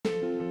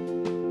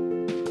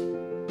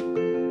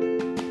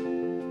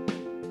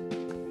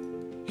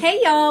Hey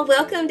y'all,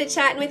 welcome to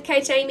Chatting with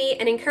Coach Amy,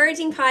 an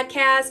encouraging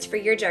podcast for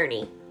your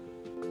journey.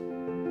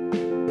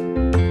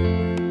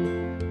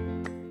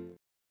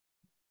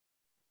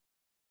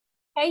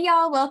 Hey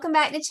y'all, welcome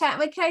back to Chatting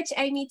with Coach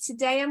Amy.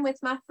 Today I'm with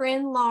my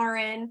friend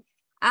Lauren.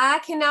 I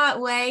cannot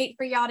wait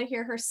for y'all to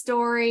hear her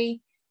story.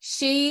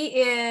 She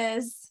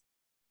is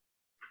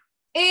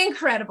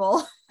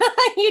incredible.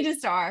 You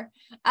just are.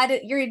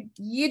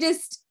 You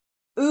just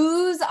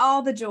ooze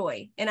all the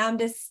joy. And I'm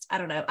just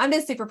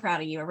super proud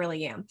of you. I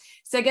really am.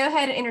 So go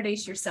ahead and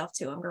introduce yourself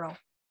to him, girl.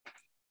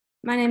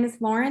 My name is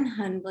Lauren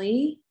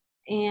Hundley,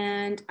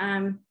 and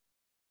I'm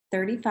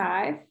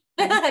 35.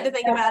 I had to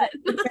think about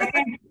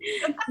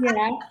it.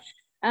 Yeah.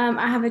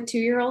 I have a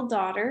 2-year-old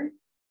daughter,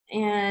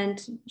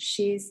 and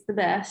she's the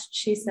best.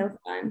 She's so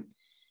fun.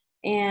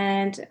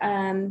 And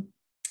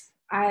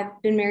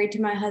I've been married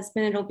to my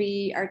husband. It'll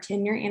be our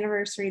 10-year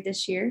anniversary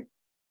this year.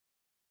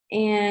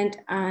 And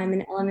I'm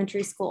an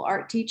elementary school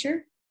art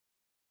teacher.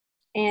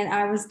 And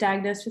I was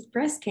diagnosed with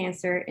breast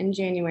cancer in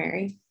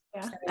January.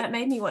 Yeah, that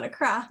made me want to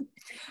cry.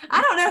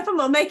 I don't know if I'm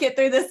going to make it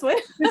through this one.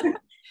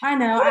 I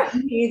know.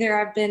 Me either.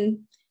 I've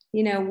been,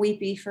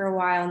 weepy for a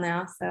while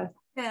now. So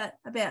I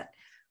bet.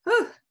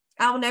 Whew.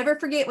 I'll never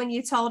forget when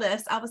you told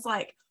us. I was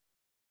like,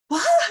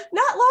 what?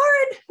 Not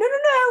Lauren.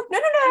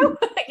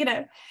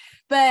 No.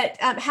 But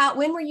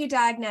when were you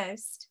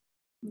diagnosed?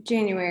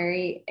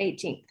 January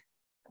 18th.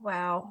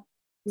 Wow.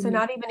 So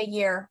not even a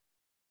year.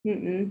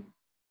 Mm-mm.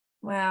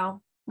 Wow.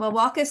 Well,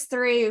 walk us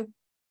through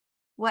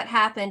what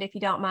happened, if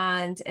you don't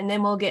mind, and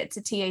then we'll get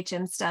to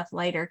THM stuff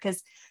later,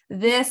 because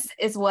this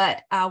is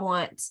what I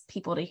want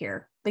people to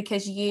hear,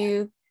 because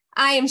I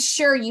am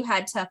sure you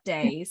had tough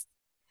days,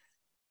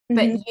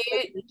 but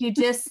you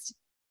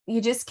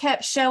just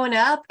kept showing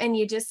up, and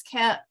you just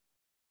kept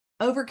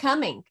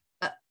overcoming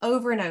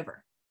over and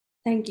over.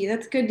 Thank you.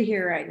 That's good to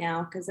hear right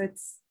now, because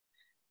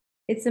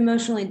it's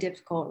emotionally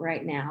difficult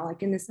right now,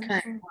 like in this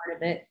current part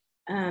of it.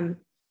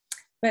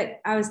 But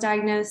I was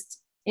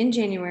diagnosed in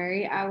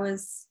January. I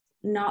was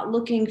not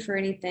looking for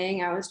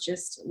anything. I was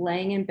just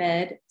laying in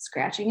bed,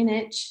 scratching an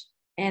itch,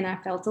 and I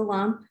felt a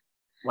lump.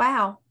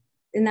 Wow.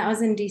 And that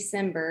was in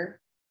December.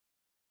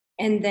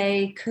 And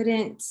they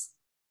couldn't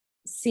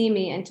see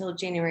me until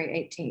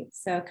January 18th.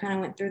 So I kind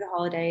of went through the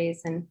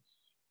holidays, and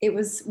it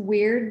was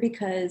weird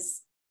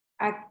because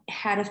I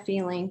had a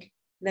feeling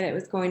that it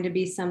was going to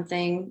be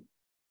something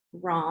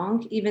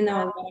wrong, even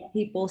though a lot of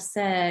people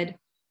said,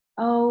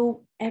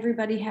 oh,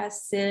 everybody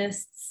has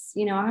cysts,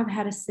 I've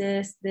had a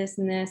cyst, this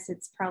and this,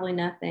 it's probably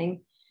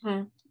nothing.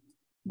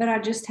 But I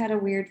just had a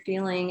weird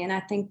feeling, and I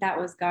think that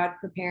was God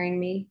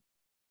preparing me.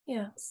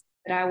 Yeah,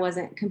 that I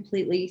wasn't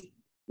completely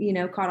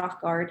caught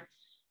off guard,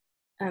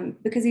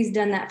 because he's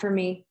done that for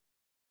me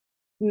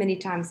many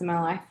times in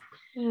my life.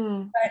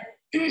 But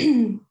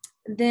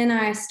then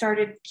I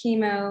started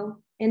chemo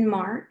in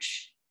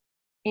March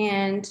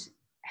and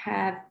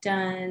have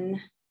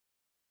done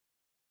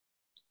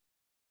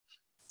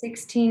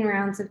 16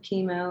 rounds of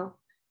chemo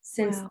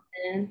since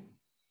then,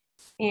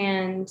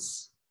 and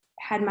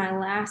had my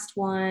last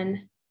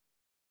one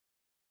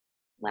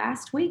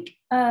last week,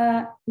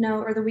 or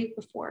the week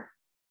before,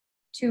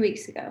 2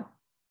 weeks ago.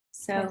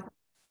 So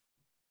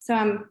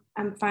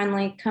I'm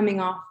finally coming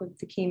off of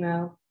the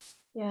chemo.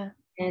 Yeah.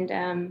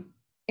 And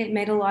it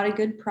made a lot of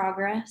good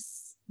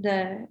progress.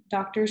 The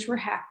doctors were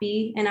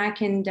happy, and I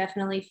can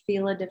definitely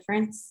feel a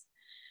difference,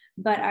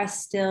 but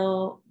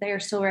they are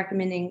still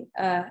recommending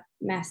a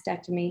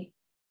mastectomy.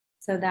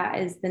 So that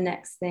is the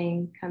next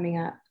thing coming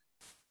up.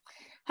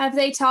 Have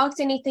they talked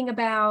anything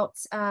about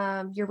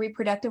your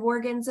reproductive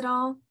organs at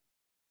all?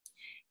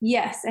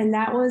 Yes. And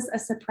that was a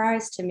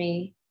surprise to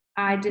me.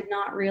 I did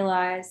not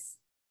realize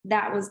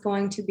that was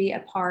going to be a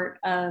part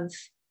of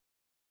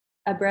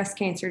a breast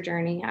cancer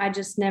journey. I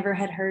just never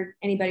had heard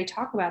anybody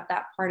talk about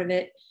that part of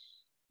it.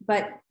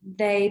 But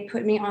they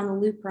put me on the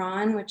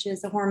Lupron, which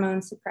is a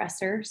hormone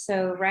suppressor.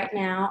 So right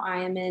now I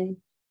am in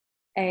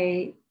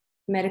a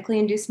medically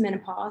induced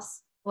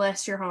menopause.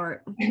 Bless your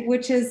heart.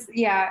 Which is,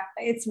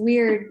 it's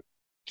weird.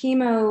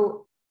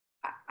 Chemo,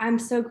 I'm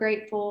so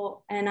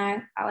grateful. And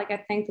I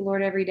thank the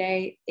Lord every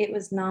day. It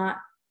was not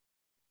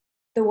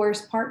the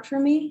worst part for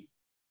me.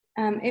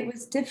 It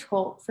was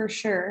difficult for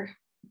sure,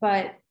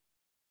 but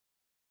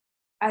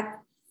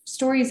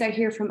stories I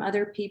hear from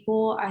other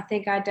people, I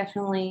think I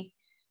definitely,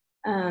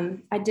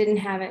 I didn't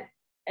have it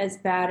as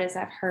bad as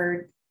I've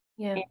heard.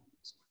 Yeah. And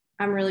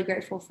I'm really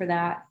grateful for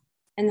that.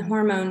 And the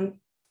hormone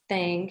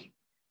thing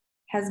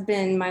has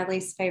been my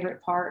least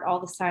favorite part, all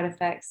the side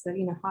effects of,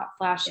 hot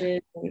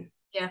flashes and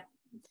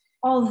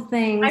all the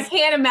things. I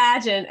can't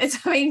imagine.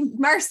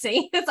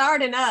 Mercy, it's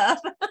hard enough.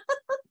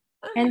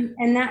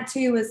 and that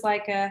too was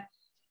like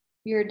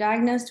you're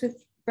diagnosed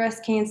with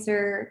breast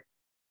cancer.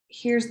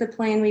 Here's the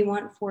plan we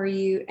want for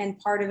you. And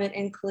part of it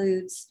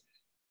includes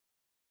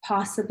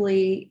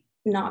possibly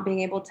not being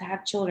able to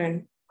have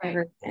children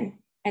ever again.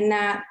 And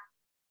that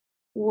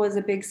was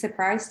a big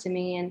surprise to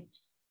me. And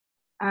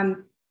I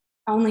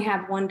only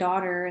have one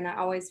daughter, and I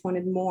always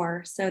wanted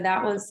more. So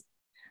that was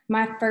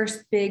my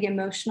first big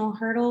emotional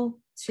hurdle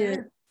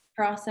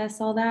process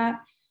all that.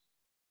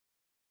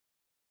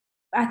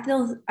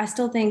 I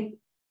still think,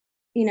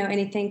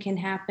 anything can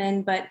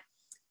happen, but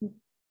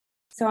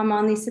so I'm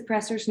on these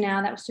suppressors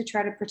now. That was to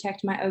try to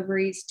protect my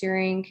ovaries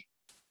in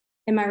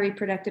my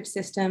reproductive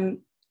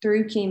system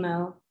through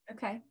chemo.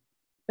 Okay.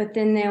 But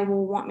then they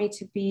will want me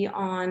to be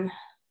on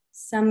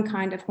some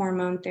kind of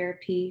hormone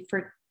therapy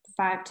for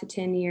 5 to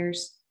 10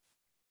 years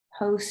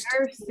post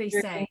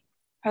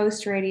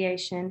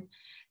radiation.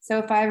 So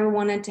if I ever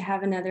wanted to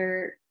have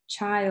another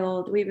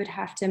child, we would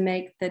have to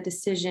make the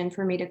decision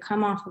for me to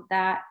come off of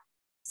that,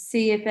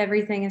 see if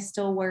everything is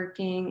still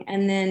working,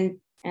 and then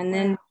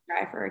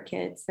try for a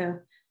kid. So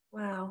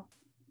wow.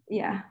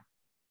 Yeah.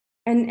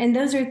 And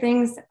those are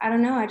things, I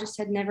don't know, I just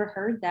had never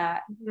heard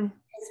that. Mm-hmm.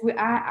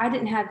 I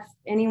didn't have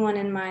anyone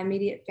in my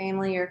immediate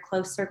family or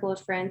close circle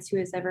of friends who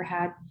has ever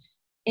had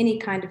any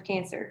kind of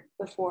cancer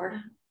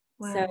before.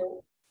 Wow.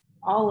 So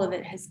all of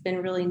it has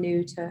been really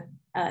new to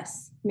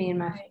us, me and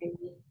my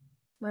family.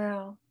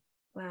 Wow.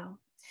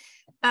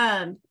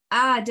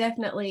 I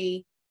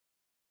definitely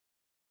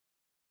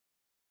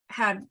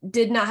have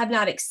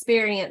not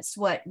experienced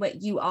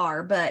what you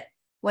are, but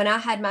when I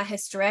had my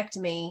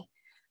hysterectomy,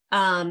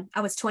 I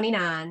was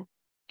 29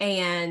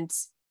 and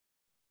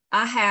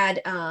I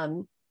had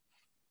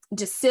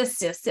just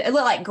cystis. It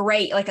looked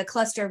like a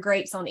cluster of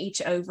grapes on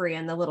each ovary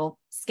and the little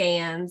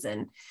scans.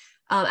 And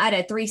I'd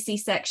had 3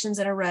 C-sections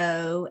in a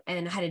row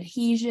and I had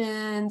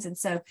adhesions. And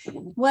so it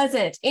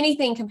wasn't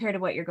anything compared to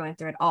what you're going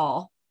through at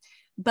all.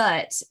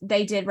 But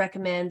they did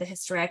recommend the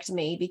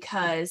hysterectomy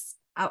because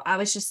I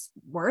was just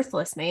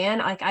worthless, man.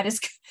 Like I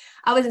was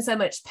in so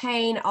much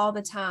pain all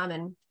the time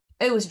and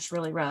it was just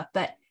really rough.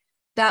 But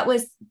that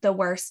was the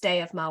worst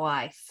day of my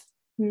life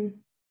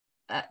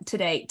to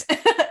date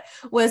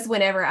was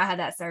whenever I had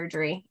that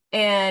surgery.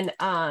 And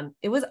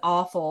it was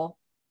awful.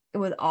 It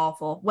was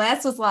awful.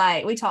 Wes was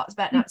like, we talked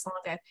about not so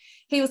long ago.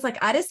 He was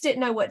like, I just didn't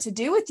know what to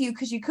do with you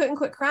because you couldn't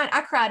quit crying. I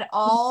cried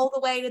all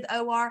the way to the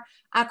OR.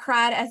 I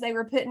cried as they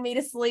were putting me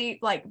to sleep,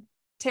 like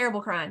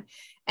terrible crying.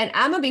 And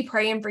I'm going to be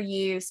praying for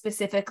you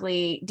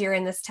specifically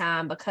during this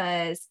time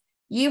because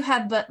you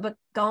have but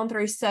gone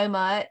through so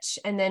much.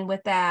 And then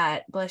with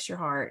that, bless your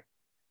heart.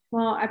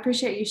 Well, I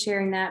appreciate you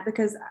sharing that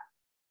because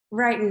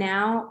right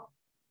now,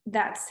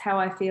 that's how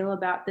I feel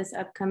about this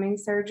upcoming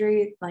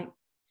surgery. Like,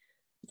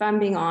 if I'm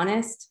being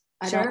honest,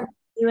 I don't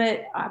do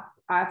it.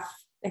 I've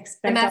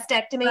expected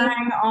mastectomy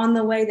on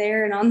the way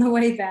there and on the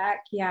way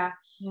back. Yeah.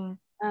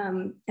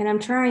 And I'm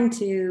trying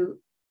to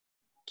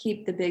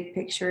keep the big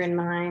picture in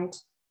mind,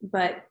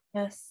 but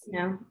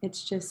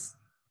it's just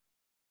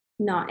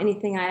not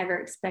anything I ever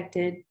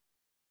expected.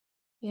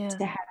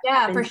 To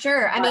happen. For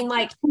sure. I mean,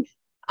 like,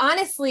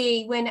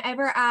 honestly,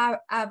 whenever I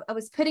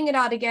was putting it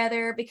all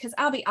together, because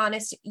I'll be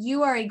honest,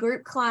 you are a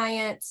group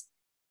client.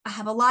 I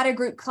have a lot of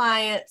group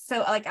clients.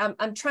 So like, I'm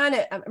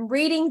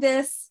reading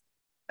this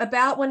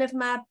about one of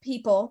my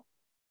people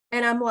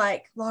and I'm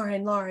like,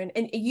 Lauren,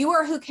 and you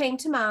are who came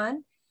to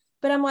mind,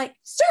 but I'm like,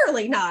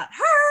 surely not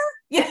her,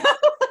 and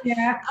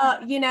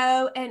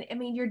I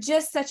mean, you're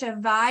just such a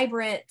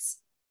vibrant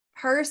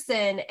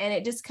person and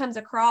it just comes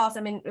across.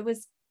 I mean, it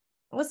was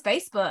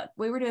Facebook.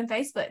 We were doing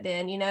Facebook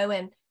then,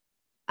 and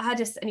I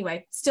just,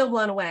 anyway, still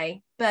blown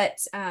away. But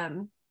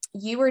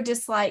you were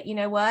just like, you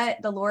know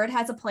what? The Lord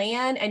has a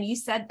plan. And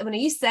when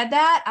you said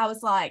that, I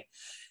was like,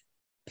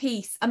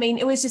 peace. I mean,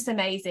 it was just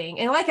amazing.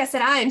 And like I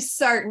said, I am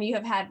certain you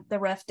have had the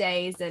rough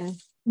days and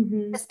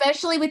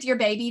especially with your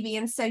baby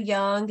being so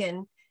young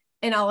and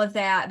all of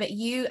that. But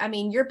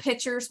your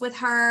pictures with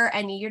her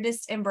and you're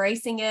just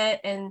embracing it.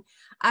 And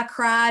I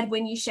cried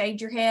when you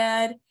shaved your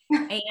head.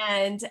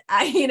 And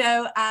I hate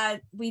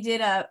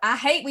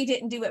we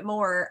didn't do it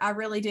more. I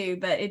really do,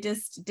 but it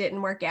just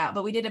didn't work out.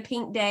 But we did a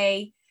pink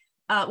day.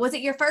 Was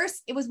it your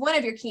first? It was one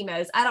of your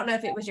chemos. I don't know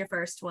if it was your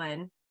first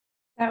one.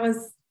 That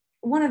was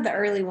one of the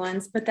early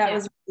ones, but that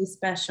was really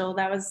special.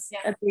 That was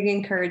a big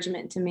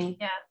encouragement to me.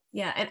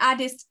 Yeah. And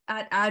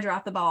I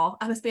dropped the ball.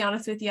 I must be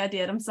honest with you. I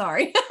did. I'm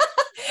sorry.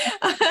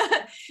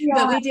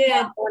 But we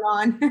did.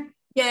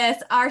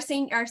 Yes, our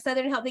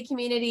Southern Healthy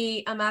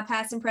Community, my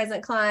past and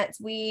present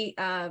clients, we,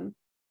 as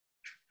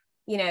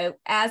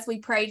we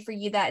prayed for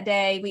you that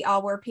day, we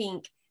all wore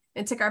pink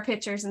and took our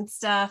pictures and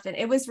stuff. And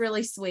it was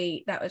really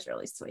sweet. That was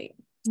really sweet.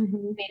 We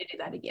need to do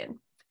that again.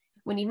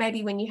 When you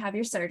have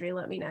your surgery,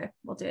 let me know.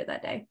 We'll do it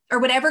that day. Or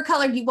whatever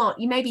color you want.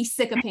 You may be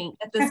sick of pink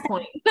at this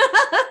point.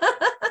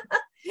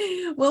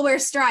 We'll wear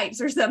stripes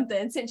or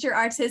something. Since you're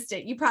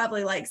artistic, you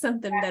probably like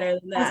something better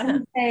than that. I was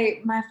gonna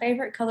say, my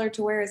favorite color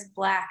to wear is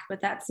black,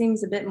 but that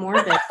seems a bit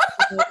morbid. I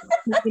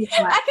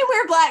can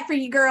wear black for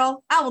you,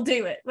 girl. I will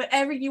do it.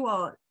 Whatever you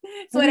want.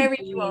 It's whatever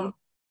you want.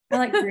 I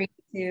like green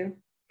too.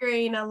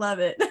 Green, I love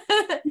it.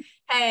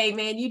 Hey,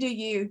 man, you do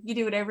you. You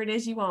do whatever it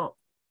is you want.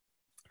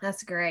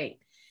 That's great.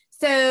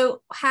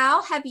 So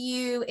how have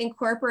you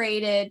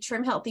incorporated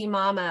Trim Healthy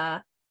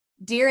Mama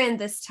during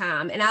this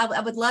time? And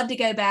I would love to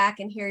go back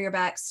and hear your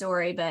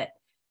backstory, but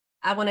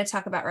I want to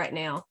talk about right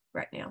now.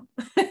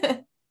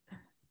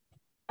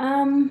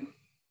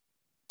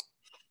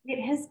 It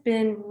has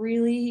been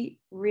really,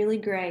 really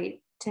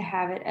great to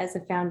have it as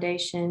a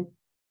foundation.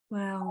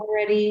 Wow.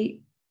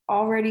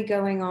 Already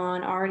going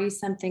on, already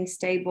something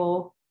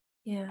stable.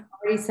 Yeah.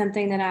 Already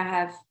something that I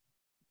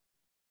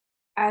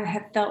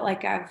have felt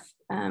like I've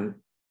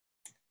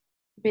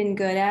been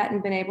good at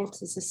and been able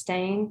to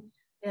sustain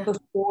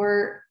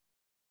before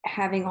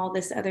having all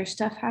this other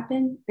stuff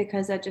happen,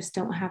 because I just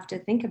don't have to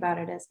think about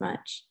it as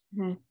much.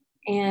 Mm-hmm.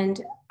 And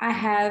I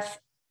have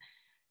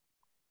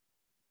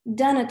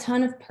done a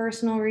ton of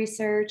personal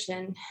research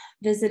and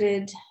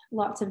visited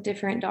lots of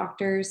different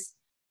doctors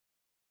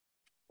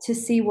to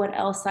see what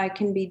else I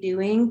can be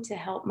doing to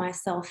help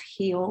myself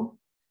heal.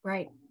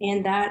 Right.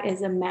 And that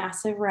is a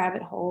massive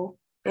rabbit hole.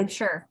 I'm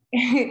sure.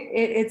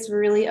 It's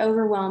really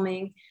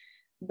overwhelming,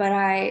 but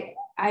I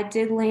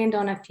did land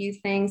on a few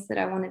things that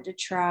I wanted to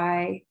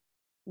try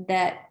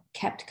that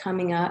kept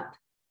coming up.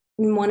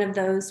 And one of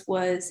those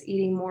was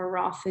eating more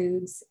raw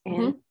foods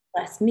and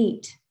less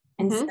meat.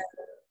 And so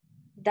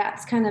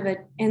that's kind of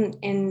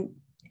and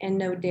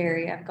no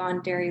dairy. I've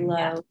gone dairy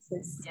low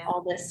since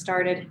all this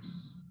started.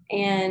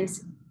 And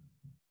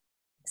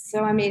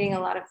so I'm eating a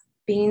lot of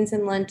beans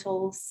and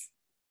lentils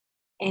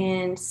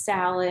and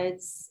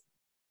salads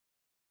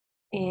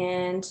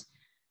and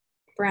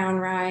brown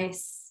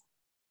rice.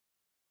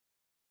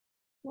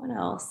 What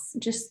else?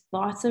 Just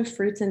lots of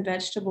fruits and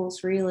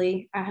vegetables,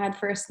 really. I had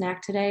for a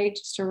snack today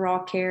just a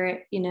raw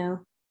carrot, the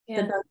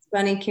Bugs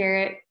Bunny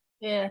carrot.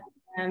 Yeah.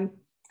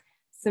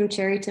 Some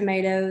cherry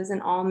tomatoes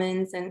and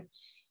almonds, and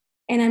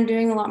I'm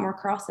doing a lot more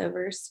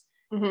crossovers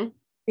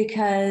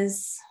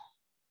because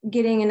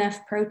getting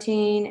enough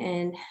protein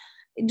and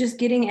just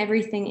getting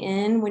everything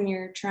in when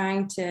you're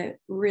trying to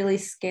really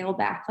scale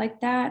back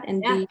like that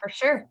and for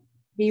sure.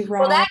 Be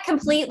raw. Well, that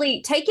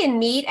completely taking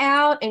meat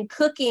out and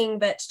cooking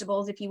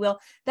vegetables, if you will,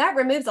 that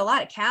removes a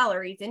lot of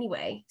calories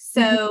anyway.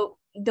 So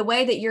the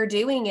way that you're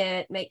doing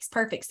it makes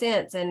perfect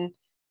sense. And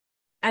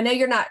I know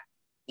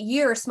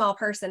you're a small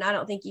person. I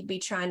don't think you'd be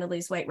trying to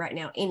lose weight right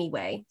now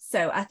anyway.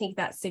 So I think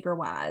that's super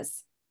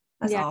wise.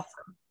 That's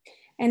awesome.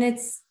 And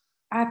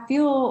I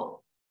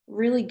feel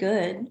really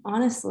good,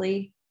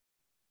 honestly.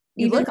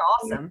 You look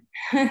awesome.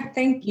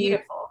 Thank you.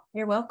 Beautiful.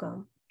 You're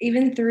welcome.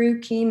 Even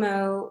through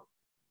chemo,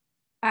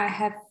 I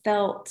have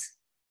felt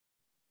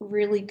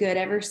really good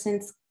ever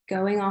since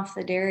going off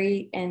the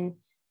dairy and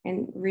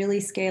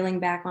really scaling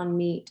back on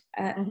meat.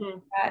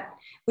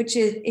 Which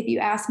is, if you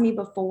asked me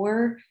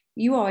before,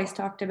 you always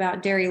talked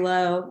about dairy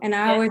low, and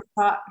I always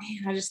thought,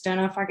 man, I just don't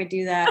know if I could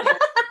do that.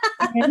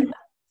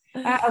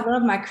 I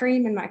love my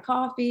cream and my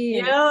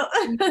coffee.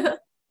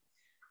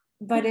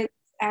 But it's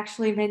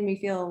actually made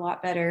me feel a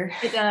lot better.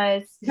 It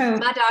does.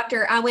 My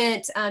doctor, I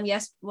went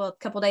a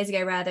couple of days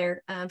ago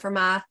rather, for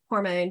my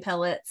hormone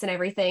pellets and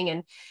everything,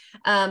 and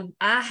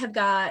I have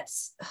got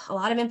a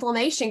lot of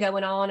inflammation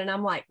going on, and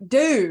I'm like,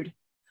 dude,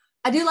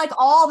 I do like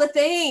all the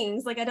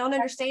things, like I don't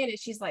understand it.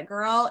 She's like,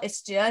 girl,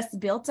 it's just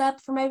built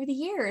up from over the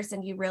years,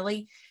 and you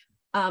really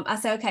I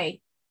said, okay,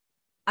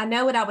 I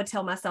know what I would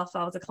tell myself if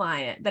I was a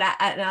client, but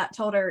I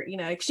told her,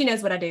 she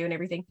knows what I do and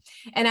everything.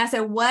 And I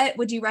said, what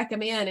would you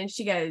recommend? And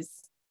she goes,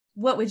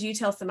 what would you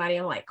tell somebody?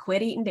 I'm like,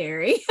 quit eating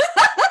dairy.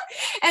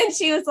 And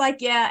she was like,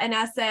 yeah. And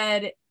I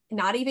said,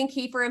 not even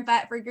kefir and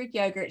fat-free Greek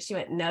yogurt. She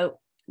went, nope,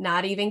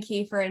 not even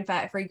kefir and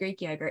fat-free Greek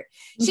yogurt.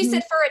 She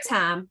said, for a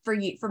time, for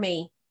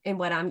me and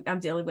what I'm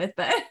dealing with,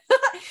 but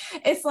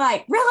it's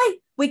like, really,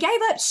 we gave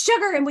up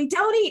sugar and we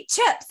don't eat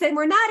chips and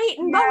we're not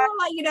eating blah,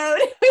 we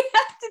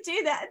have to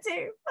do that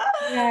too.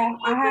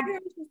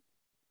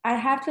 I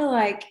have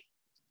to,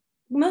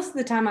 most of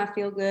the time I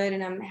feel good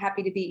and I'm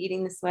happy to be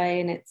eating this way,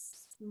 and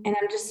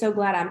I'm just so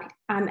glad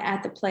I'm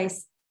at the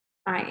place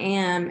I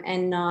am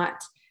and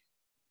not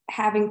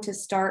having to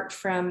start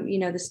from,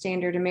 the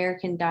standard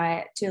American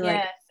diet to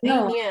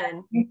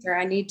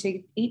I need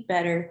to eat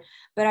better.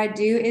 But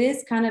it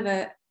is kind of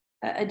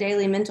a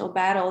daily mental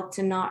battle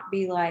to not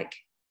be like,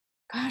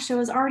 gosh, I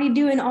was already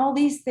doing all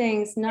these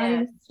things, not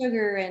eating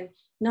sugar and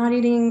not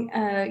eating,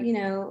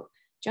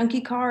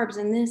 junky carbs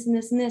and this and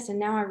this and this. And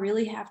now I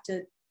really have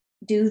to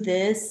do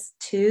this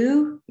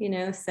too,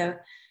 so,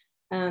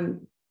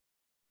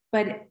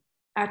 but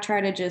I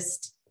try to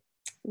just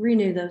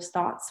renew those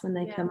thoughts when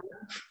they come up.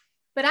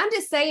 But I'm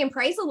just saying,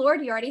 praise the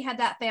Lord, you already had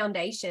that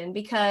foundation,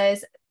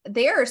 because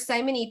there are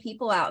so many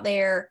people out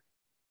there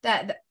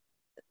that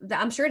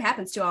I'm sure it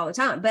happens to all the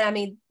time. But I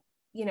mean,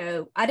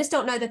 I just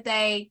don't know that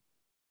they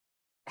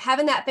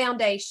having that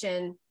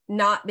foundation,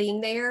 not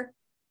being there,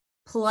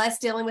 plus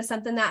dealing with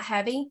something that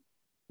heavy,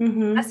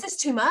 that's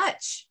just too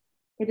much.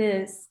 It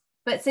is.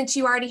 But since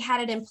you already had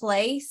it in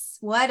place,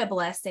 what a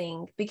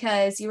blessing,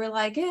 because you were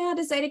like, I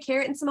just ate a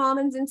carrot and some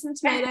almonds and some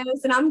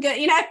tomatoes and I'm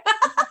good,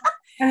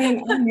 I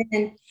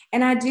mean,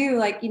 and I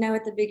do, at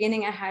the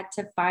beginning, I had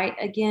to fight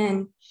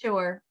again.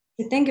 Sure.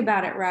 To think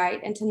about it right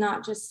and to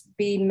not just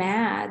be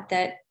mad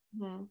that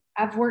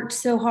I've worked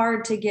so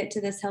hard to get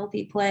to this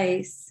healthy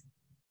place,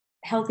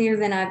 healthier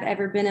than I've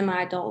ever been in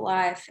my adult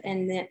life.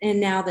 And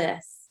now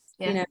this,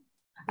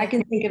 I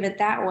can think of it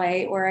that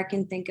way, or I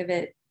can think of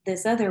it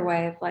this other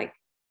way of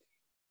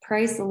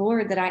praise the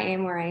Lord that I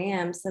am where I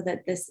am, so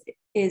that this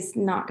is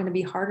not going to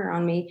be harder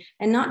on me,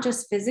 and not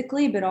just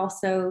physically, but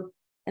also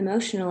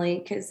emotionally.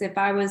 Because if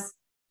I was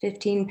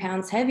 15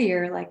 pounds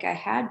heavier, like I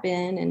had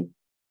been, and,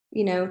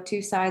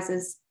 2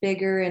 sizes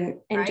bigger, and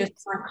Right.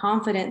 just my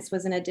confidence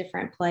was in a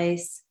different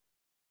place.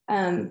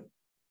 And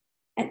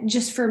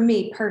just for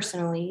me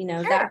personally,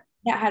 Sure. that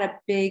had a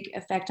big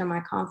effect on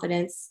my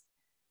confidence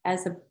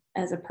as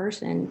a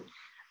person.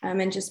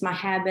 And just my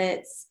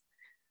habits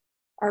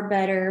are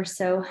better.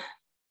 So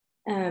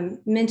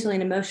mentally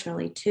and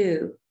emotionally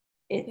too,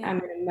 I'm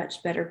in a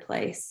much better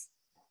place.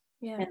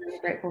 Yeah. And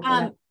I'm grateful for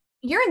that.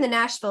 You're in the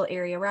Nashville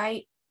area,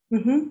 right?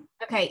 Mm-hmm.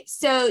 Okay.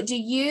 So do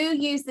you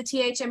use the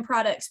THM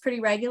products pretty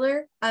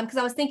regular? Because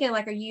I was thinking,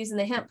 like, are you using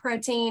the hemp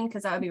protein?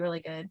 Because that would be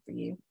really good for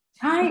you.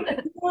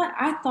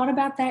 I thought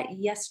about that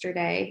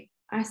yesterday.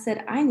 I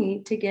said, I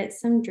need to get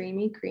some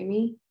Dreamy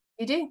Creamy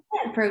You do.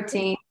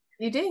 protein.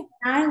 You do.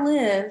 I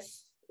live,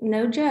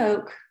 no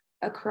joke,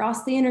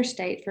 across the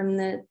interstate from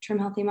the Trim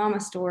Healthy Mama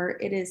store.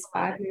 It is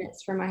 5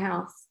 minutes from my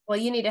house. Well,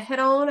 you need to head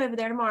on over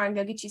there tomorrow and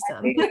go get you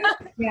some.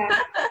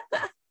 Yeah.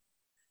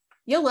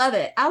 You'll love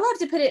it. I love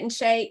to put it in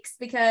shakes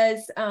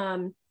because I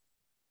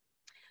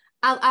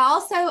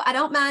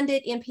don't mind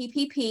it in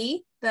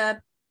PPP,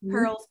 the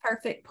Pearl's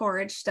Perfect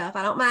Porridge stuff.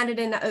 I don't mind it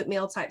in the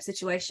oatmeal type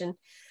situation.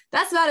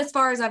 That's about as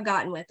far as I've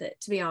gotten with it,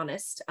 to be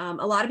honest. A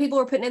lot of people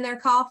are putting in their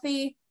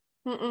coffee.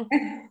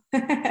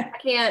 I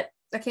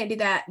can't do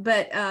that.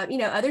 But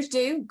others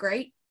do.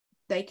 Great.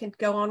 They can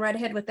go on right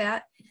ahead with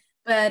that.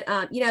 But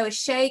a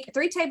shake,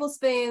 3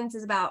 tablespoons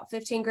is about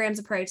 15 grams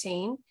of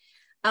protein.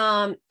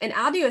 And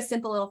I'll do a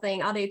simple little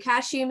thing. I'll do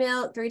cashew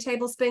milk, 3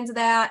 tablespoons of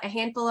that, a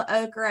handful of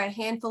okra, a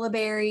handful of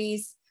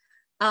berries,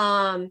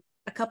 a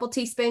couple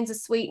teaspoons of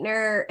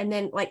sweetener, and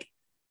then like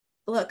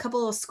a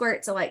couple of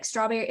squirts of like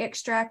strawberry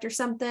extract or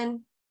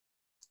something.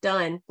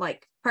 Done.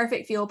 Like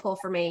perfect fuel pull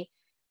for me.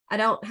 I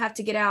don't have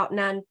to get out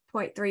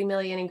 9.3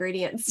 million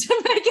ingredients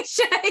to make a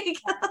shake.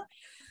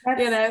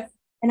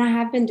 And I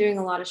have been doing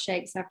a lot of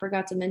shakes. I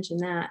forgot to mention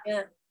that.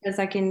 Yeah. Because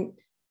I can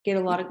get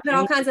a lot of put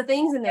all kinds of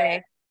things in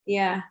there.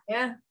 Yeah.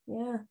 Yeah.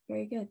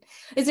 Very good.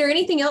 Is there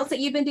anything else that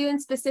you've been doing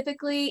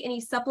specifically?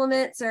 Any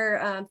supplements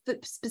or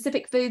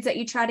specific foods that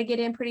you try to get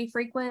in pretty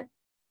frequent?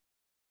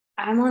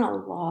 I'm on a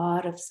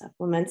lot of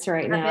supplements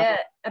right now.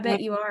 I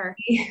bet you are.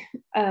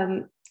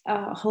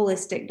 A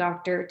holistic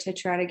doctor to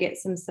try to get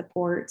some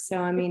support. So,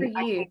 I mean,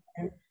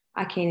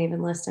 I can't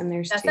even list them.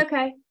 That's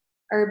okay.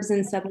 Herbs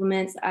and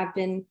supplements. I've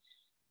been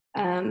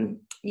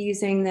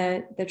using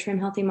the Trim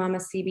Healthy Mama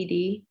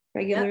CBD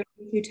regularly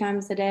 2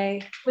 times a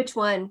day. Which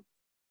one?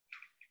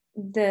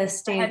 The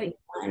standard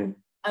one.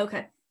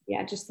 Okay.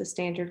 Yeah, just the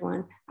standard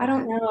one. I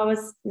don't know. I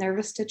was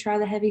nervous to try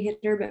the heavy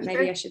hitter, but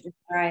maybe I should just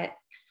try it.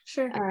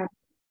 Sure.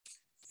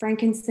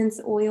 Frankincense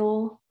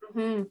oil,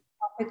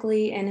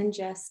 topically and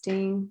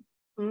ingesting.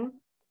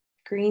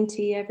 Green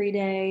tea every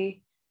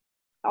day.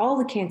 All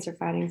the cancer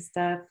fighting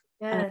stuff.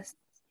 Yes.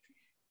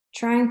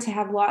 Trying to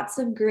have lots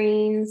of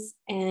greens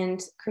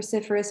and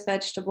cruciferous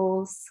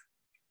vegetables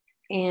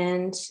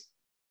and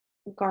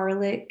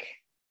garlic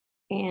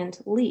and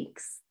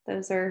leeks.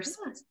 Those are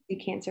supposed to be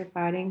cancer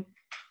fighting.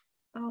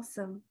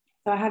 Awesome.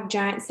 So I have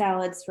giant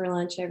salads for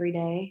lunch every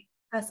day.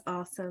 That's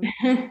awesome.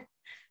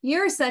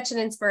 You're such an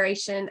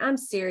inspiration. I'm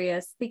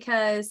serious,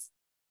 because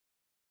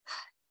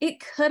you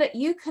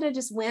could have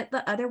just went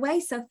the other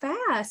way so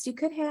fast. You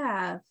could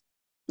have.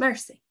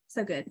 Mercy.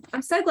 So good.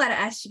 I'm so glad I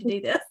asked you to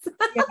do this.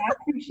 Yeah, I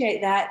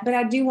appreciate that. But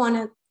I do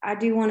want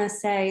to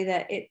say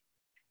that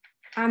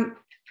I'm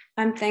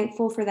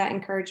thankful for that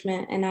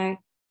encouragement. And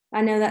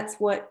I know that's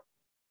what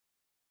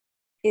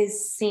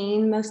is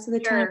seen most of the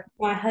time.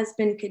 My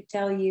husband could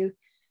tell you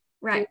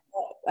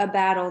a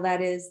battle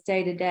that is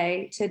day to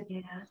day to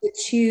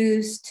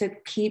choose to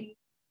keep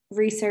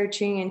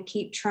researching and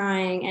keep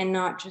trying and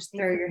not just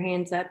throw your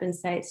hands up and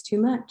say it's too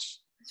much.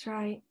 That's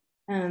right.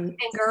 And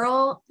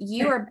girl,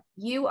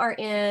 you are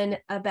in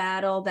a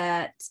battle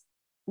that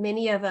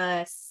many of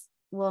us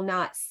will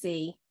not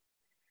see,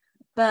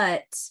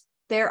 but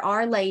there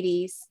are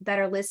ladies that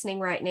are listening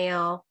right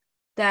now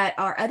that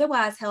are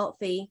otherwise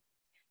healthy,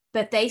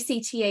 but they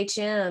see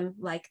THM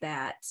like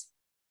that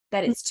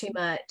it's too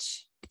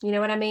much. You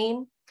know what I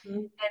mean?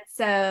 And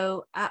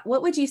so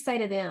what would you say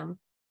to them?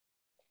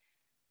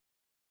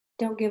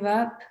 Don't give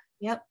up.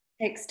 Yep.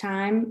 Takes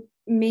time.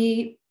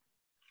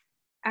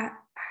 I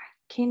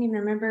can't even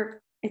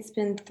remember. It's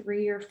been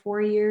 3 or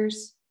 4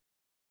 years,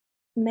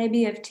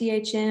 maybe, of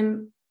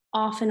THM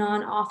off and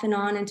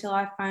on until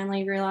I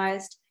finally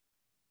realized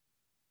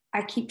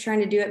I keep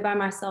trying to do it by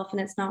myself and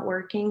it's not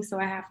working. So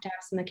I have to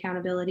have some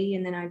accountability.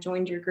 And then I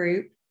joined your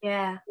group.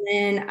 Yeah. And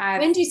then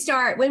when did you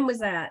start? When was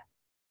that?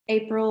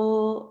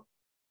 April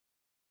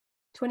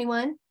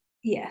 21.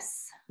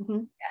 Yes.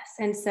 Yes.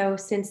 And so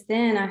since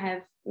then I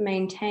have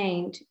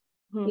maintained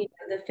the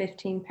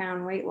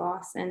 15-pound weight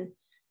loss, and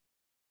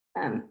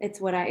it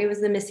was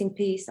the missing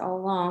piece all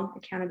along,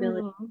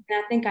 accountability. And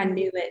I think I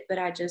knew it, but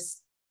I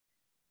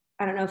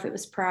don't know if it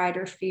was pride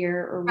or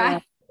fear or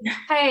what.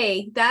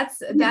 Hey, that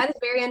is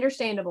very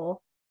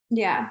understandable.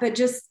 Yeah, but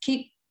just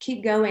keep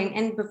going.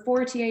 And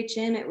before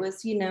THM, it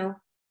was,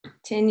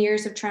 10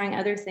 years of trying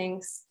other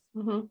things.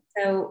 Mm-hmm.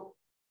 So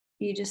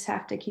you just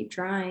have to keep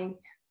trying.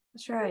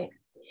 That's right.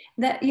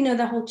 That,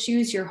 the whole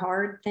choose your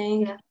hard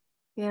thing. Yeah.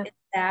 Yeah.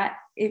 That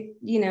if,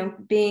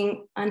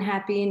 being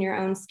unhappy in your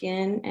own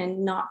skin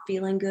and not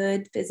feeling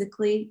good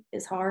physically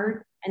is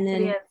hard. And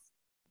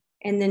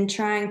then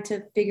trying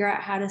to figure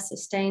out how to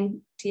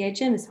sustain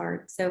THM is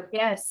hard. So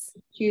yes,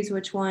 choose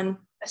which one.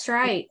 That's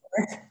right.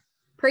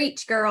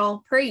 Preach,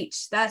 girl,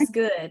 preach. That's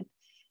good.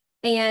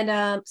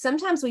 And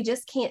sometimes we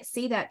just can't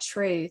see that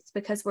truth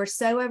because we're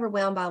so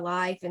overwhelmed by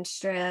life and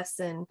stress.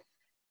 And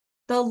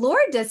the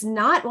Lord does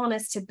not want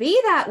us to be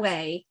that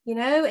way,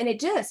 and it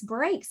just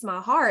breaks my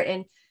heart.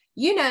 And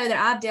that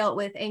I've dealt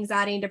with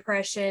anxiety and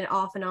depression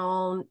off and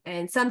on,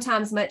 and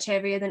sometimes much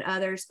heavier than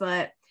others,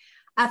 but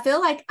I feel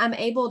like I'm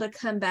able to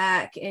come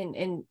back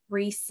and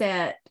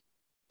reset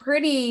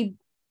pretty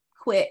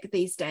quick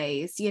these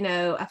days.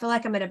 I feel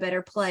like I'm at a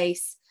better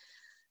place.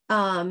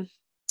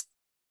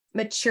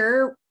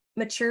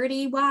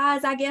 Maturity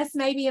wise, I guess,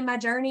 maybe in my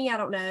journey, I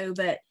don't know,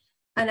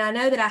 and I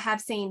know that I have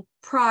seen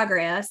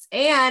progress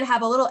and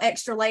have a little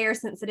extra layer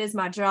since it is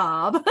my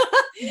job.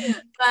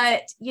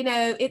 But,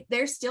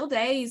 there's still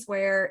days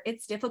where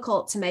it's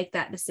difficult to make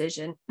that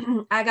decision.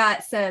 I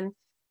got some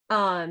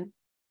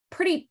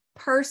pretty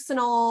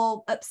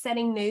personal,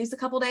 upsetting news a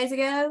couple days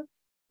ago.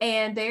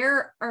 And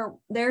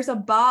there's a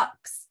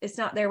box, it's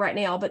not there right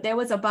now, but there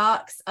was a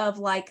box of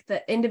like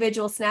the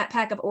individual snack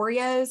pack of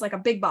Oreos, like a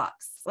big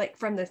box, like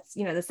from the,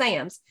 the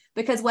Sam's,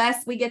 because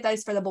we get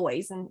those for the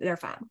boys and they're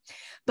fine.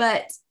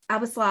 But I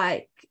was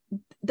like,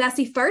 that's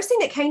the first thing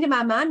that came to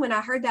my mind when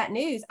I heard that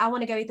news. I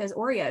want to go eat those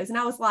Oreos. And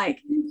I was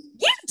like,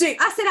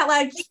 I said out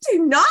loud, you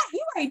do not,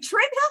 you are a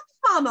Trim Healthy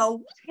Mama.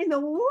 What in the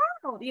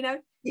world,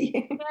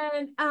 Yeah.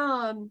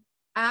 And,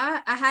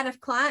 I had a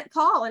client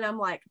call and I'm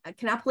like,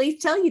 can I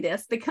please tell you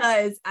this?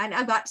 Because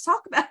I've got to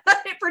talk about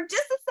it for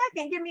just a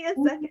second. Give me a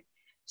second.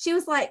 She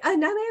was like, oh,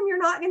 no, ma'am, you're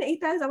not going to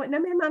eat those. I went,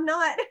 no, ma'am, I'm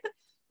not.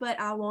 But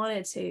I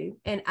wanted to.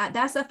 And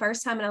that's the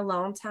first time in a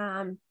long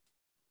time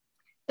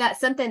that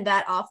something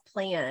that off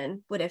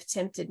plan would have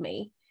tempted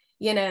me.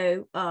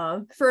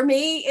 For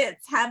me,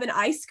 it's having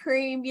ice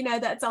cream,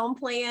 that's on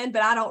plan,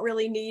 but I don't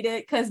really need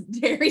it because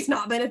dairy's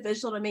not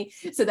beneficial to me.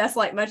 So that's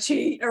like my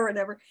cheat or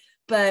whatever.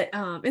 But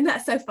and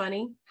that's so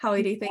funny how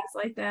we do things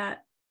like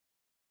that.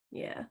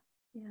 Yeah.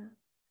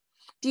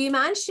 Do you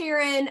mind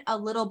sharing a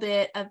little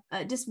bit of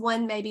just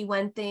maybe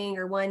one thing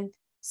or one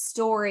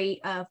story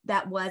of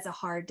that was a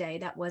hard day,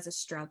 that was a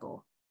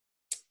struggle?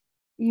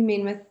 You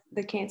mean with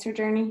the cancer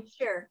journey?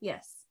 Sure.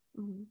 Yes.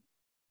 Mm-hmm.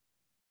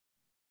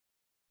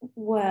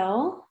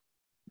 Well,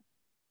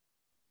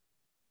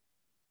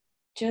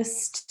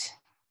 just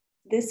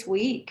this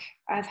week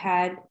I've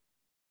had,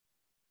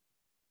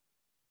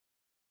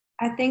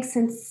 I think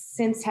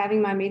since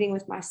having my meeting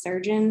with my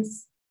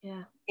surgeons,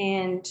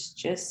 and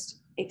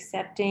just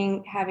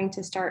accepting having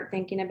to start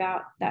thinking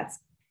about that's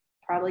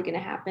probably going to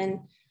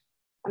happen.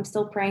 I'm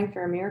still praying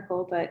for a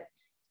miracle, but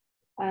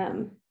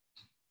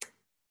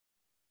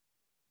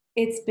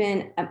it's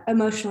been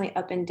emotionally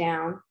up and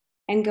down.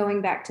 And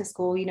going back to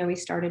school, we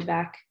started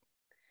back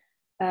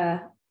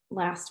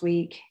last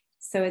week,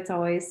 so it's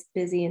always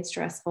busy and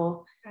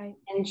stressful. Right.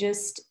 And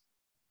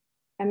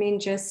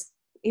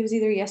it was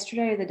either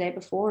yesterday or the day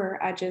before,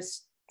 I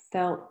just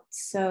felt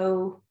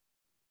so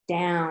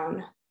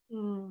down.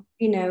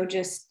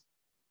 Just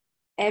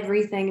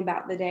everything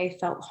about the day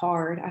felt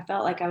hard. I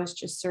felt like I was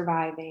just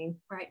surviving.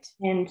 Right.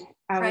 And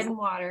I was treading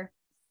water.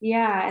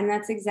 Yeah. And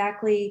that's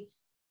exactly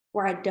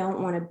where I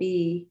don't want to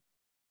be.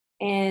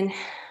 And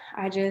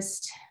I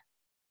just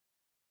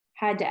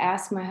had to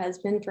ask my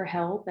husband for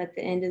help at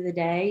the end of the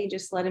day,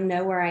 just let him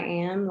know where I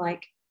am.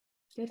 Like,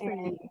 good for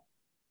you.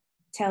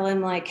 Tell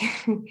him like,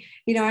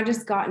 I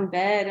just got in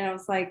bed and I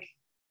was like,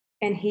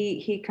 and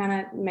he kind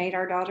of made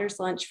our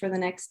daughter's lunch for the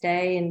next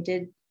day and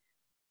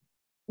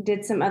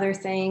did some other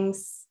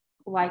things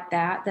like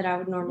that I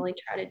would normally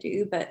try to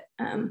do. But,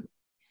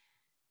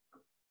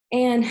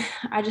 and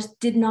I just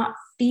did not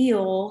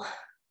feel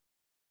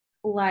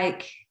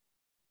like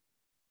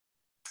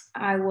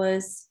I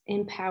was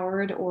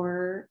empowered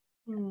or,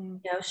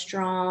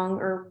 strong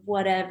or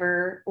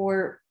whatever,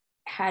 or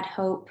had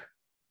hope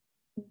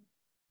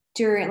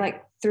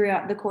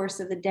throughout the course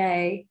of the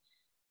day.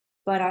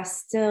 But I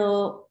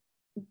still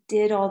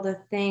did all the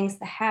things,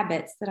 the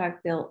habits that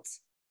I've built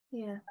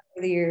over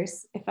the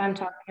years. If I'm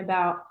talking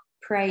about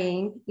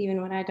praying,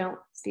 even when I don't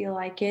feel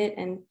like it,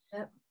 and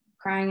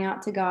crying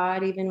out to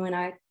God, even when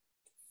I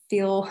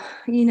feel,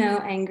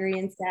 angry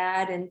and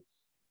sad, and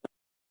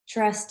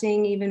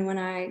trusting, even when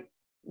I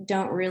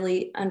don't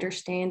really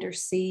understand or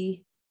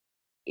see,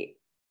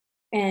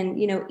 and,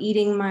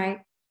 eating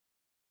my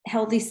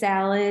healthy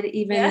salad,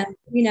 even,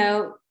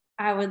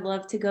 I would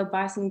love to go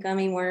buy some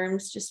gummy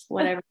worms, just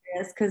whatever it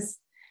is. Cause,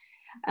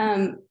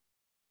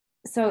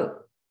 so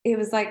it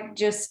was like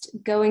just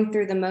going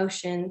through the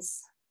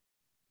motions.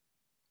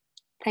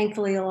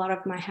 Thankfully, a lot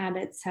of my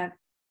habits have,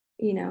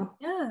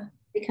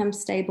 become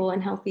stable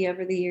and healthy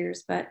over the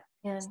years, but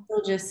And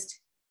still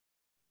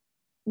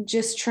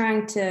just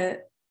trying to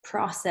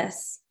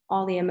process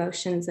all the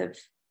emotions of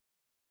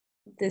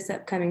this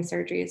upcoming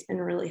surgery has been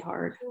really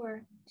hard.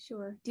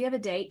 Sure. Do you have a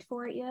date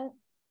for it yet?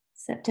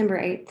 September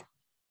 8th.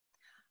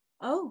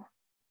 Oh,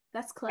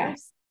 that's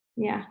close.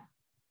 Yeah.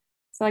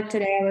 So like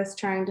today I was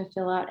trying to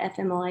fill out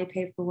FMLA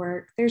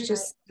paperwork. There's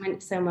just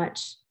so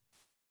much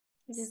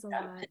It is a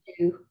lot to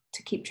do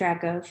to keep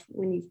track of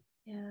when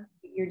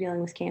you're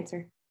dealing with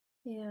cancer.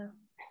 Yeah.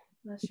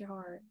 Bless your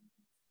heart.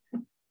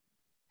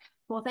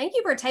 Well, thank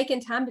you for taking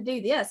time to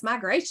do this. My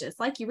gracious,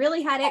 like you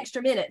really had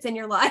extra minutes in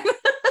your life.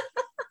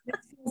 It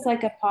feels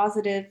like a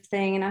positive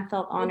thing, and I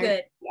felt honored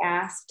to be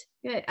asked.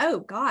 Good.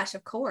 Oh gosh,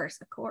 of course.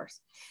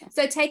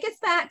 So take us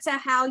back to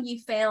how you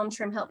found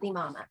Trim Healthy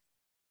Mama.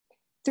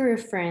 Through a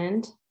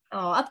friend.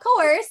 Oh, of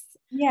course.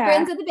 Yeah.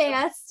 Friends are the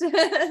best.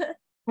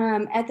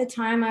 At the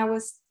time I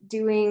was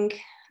doing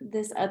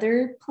this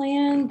other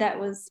plan that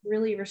was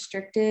really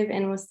restrictive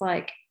and was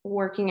like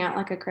working out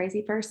like a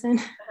crazy person.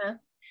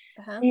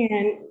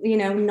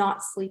 And,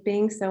 not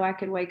sleeping so I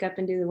could wake up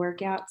and do the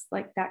workouts,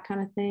 like that kind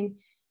of thing.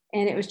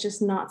 And it was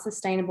just not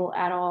sustainable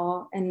at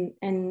all. And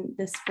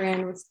this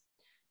friend was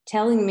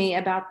telling me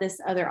about this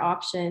other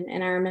option.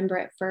 And I remember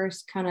at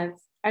first I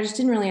just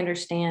didn't really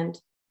understand.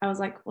 I was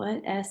like,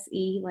 what?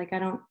 SE? Like, I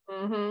don't.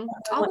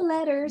 All the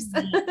letters.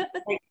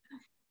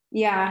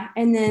 Yeah.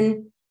 And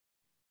then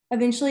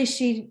eventually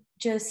she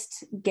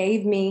just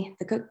gave me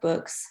the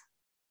cookbooks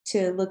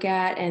to look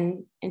at,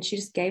 and she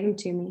just gave them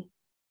to me.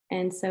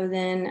 And so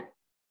then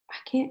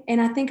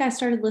I think I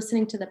started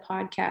listening to the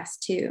podcast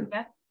too.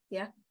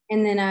 Yeah.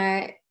 And then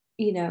I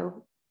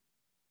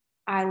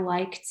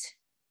liked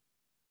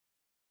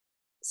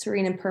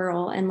Serene and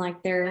Pearl and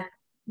like their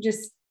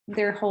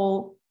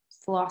whole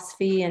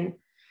philosophy. And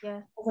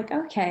I was like,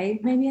 okay,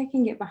 maybe I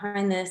can get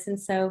behind this. And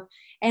so,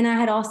 and I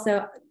had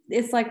also,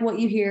 it's like what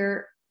you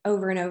hear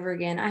over and over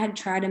again. I had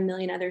tried a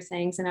million other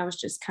things and I was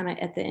just kind of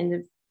at the end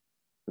of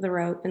the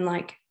rope and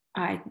like,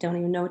 I don't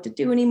even know what to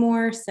do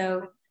anymore.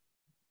 So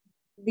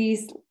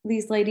these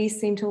ladies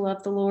seem to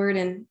love the Lord,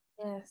 and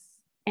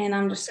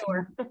I'm just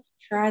going to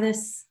try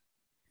this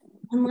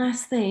one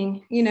last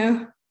thing,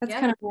 that's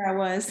kind of where I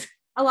was.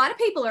 A lot of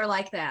people are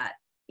like that.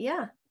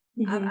 Yeah.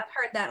 I've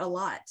heard that a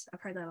lot.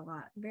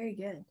 Very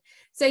good.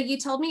 So you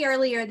told me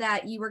earlier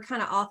that you were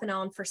kind of off and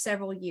on for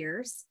several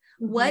years.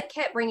 What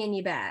kept bringing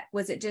you back?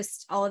 Was it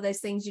just all of those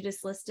things you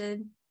just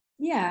listed?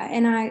 Yeah.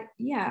 And I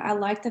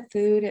liked the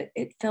food.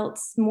 It felt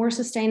more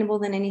sustainable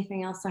than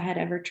anything else I had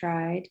ever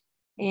tried.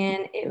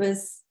 And it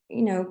was,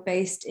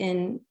 based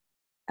in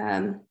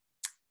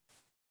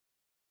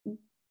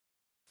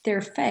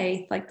their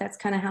faith. Like that's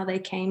kind of how they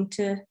came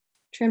to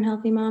Trim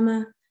Healthy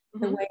Mama,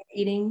 the way of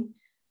eating.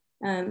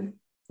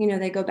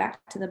 They go back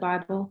to the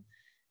Bible.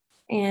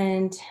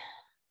 And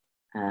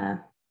I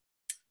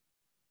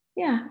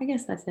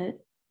guess that's it.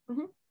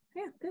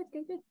 Yeah, good.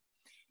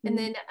 And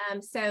then,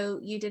 so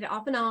you did it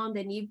off and on,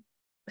 then you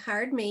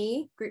hired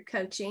me, group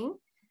coaching,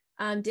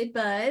 did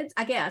buds,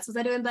 I guess. Was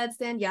I doing buds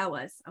then? Yeah, I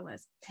was.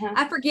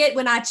 I forget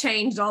when I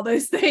changed all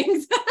those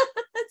things.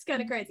 It's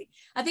kind of crazy.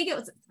 I think it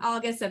was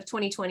August of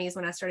 2020 is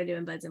when I started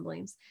doing buds and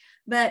blooms,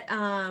 but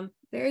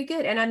very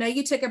good. And I know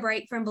you took a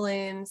break from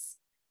blooms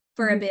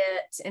for a bit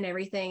and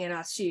everything. And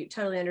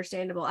totally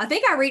understandable. I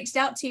think I reached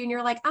out to you and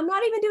you're like, I'm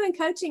not even doing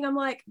coaching. I'm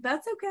like,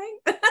 that's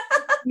okay.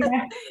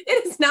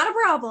 It is not a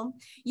problem.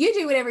 You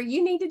do whatever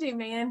you need to do,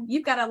 man.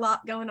 You've got a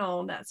lot going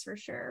on. That's for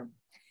sure.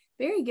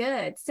 Very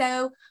good.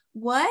 So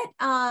what,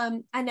 I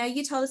know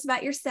you told us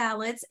about your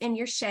salads and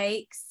your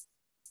shakes,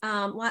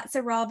 lots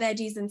of raw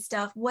veggies and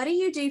stuff. What do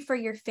you do for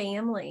your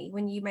family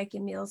when you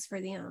making meals for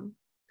them?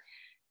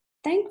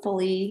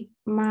 Thankfully,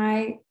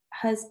 my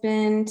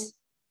husband,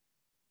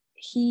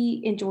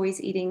 he enjoys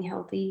eating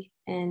healthy,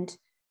 and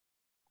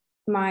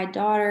my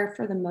daughter,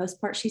 for the most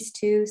part, she's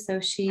 2.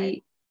 So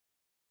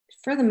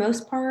for the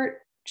most part,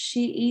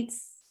 she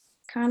eats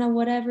kind of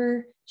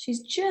whatever.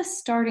 She's just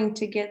starting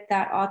to get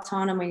that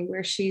autonomy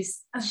where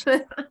she's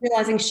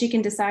realizing she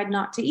can decide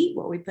not to eat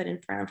what we put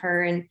in front of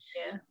her. And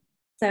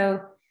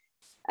so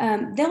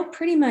they'll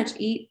pretty much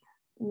eat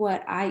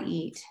what I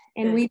eat.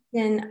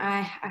 And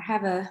I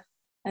have a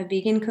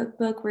vegan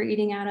cookbook we're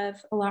eating out of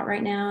a lot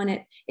right now. And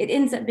it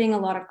ends up being a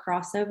lot of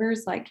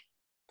crossovers. Like,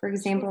 for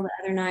example, the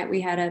other night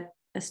we had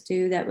a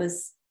stew that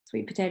was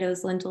sweet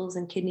potatoes, lentils,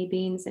 and kidney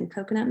beans and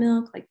coconut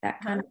milk, like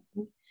that kind of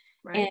thing.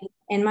 Right.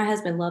 And my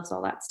husband loves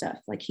all that stuff.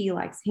 Like he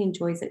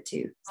enjoys it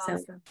too. Awesome.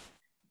 So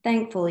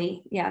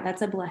thankfully,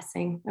 that's a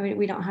blessing. I mean,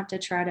 we don't have to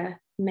try to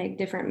make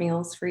different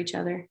meals for each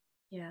other.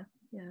 Yeah.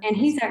 And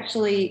he's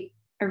actually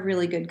a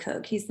really good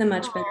cook. He's the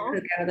much better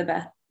cook out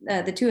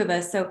of the 2 of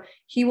us. So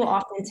he will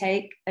often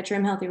take a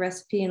Trim Healthy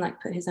recipe and like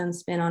put his own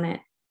spin on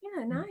it.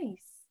 Yeah,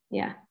 nice.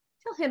 Yeah.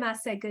 Tell him I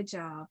said good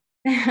job.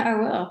 I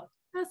will.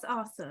 That's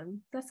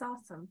awesome.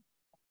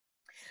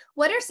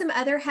 What are some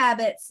other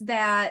habits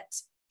that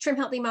Trim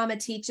Healthy Mama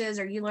teaches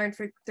or you learned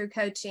through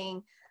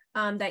coaching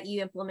that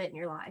you implement in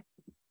your life?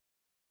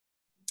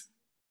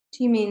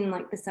 Do you mean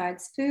like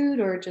besides food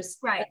or just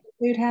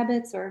food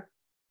habits or?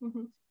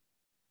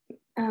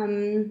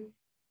 Um,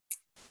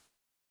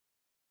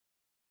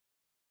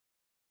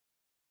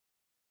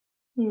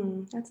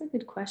 that's a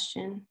good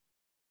question.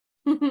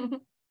 I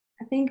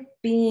think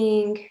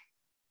being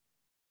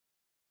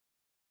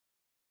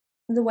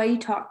the way you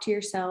talk to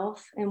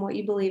yourself and what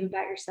you believe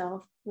about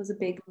yourself was a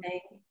big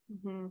thing.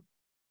 Mm-hmm.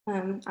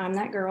 I'm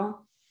that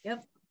girl.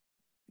 Yep.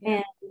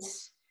 And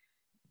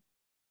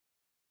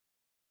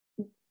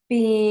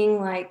being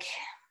like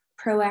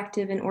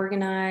proactive and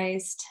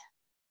organized.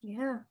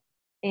 Yeah.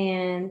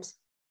 And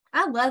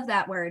I love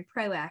that word,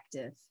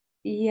 proactive.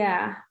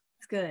 Yeah.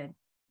 It's good.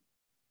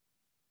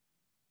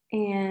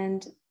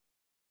 And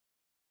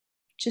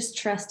just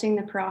trusting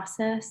the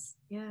process.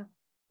 Yeah.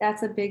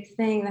 That's a big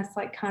thing. That's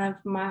like kind of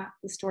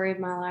the story of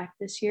my life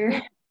this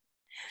year.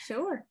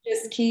 Sure.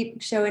 Just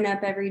keep showing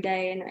up every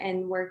day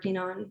and working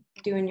on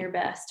doing your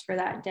best for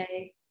that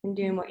day and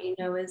doing what you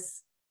know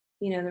is,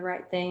 the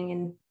right thing,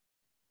 and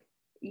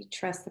you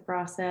trust the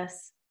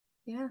process.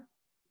 Yeah,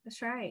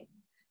 that's right.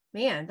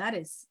 Man, that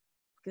is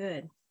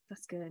good.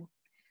 That's good.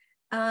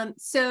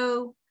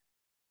 So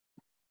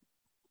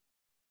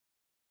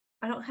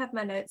I don't have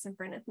my notes in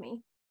front of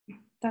me.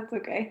 That's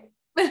okay.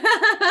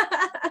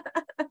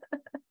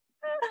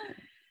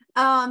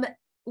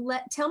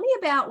 Tell me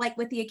about, like,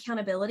 with the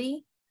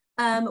accountability.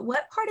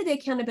 What part of the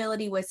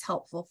accountability was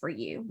helpful for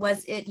you?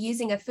 Was it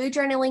using a food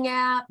journaling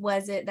app?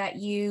 Was it that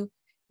you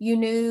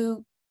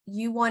knew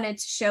you wanted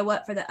to show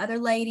up for the other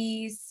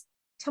ladies?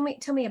 Tell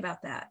me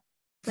about that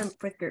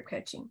with group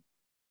coaching.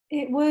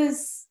 It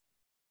was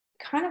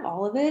kind of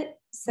all of it.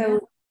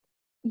 So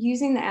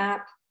using the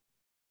app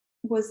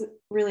was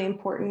really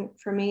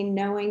important for me,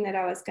 knowing that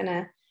I was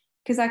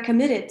because I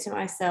committed to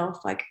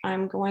myself, like,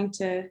 I'm going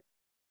to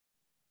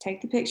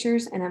take the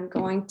pictures and I'm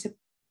going to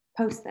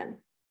post them.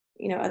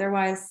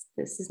 Otherwise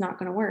this is not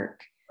going to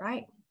work.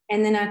 Right.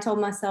 And then I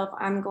told myself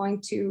I'm going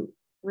to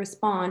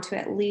respond to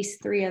at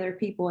least 3 other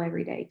people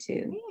every day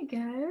too. There you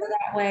go. So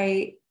that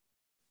way,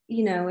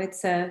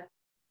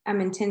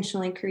 I'm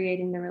intentionally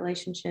creating the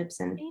relationships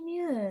and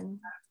Amen.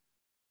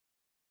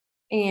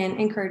 And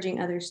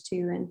encouraging others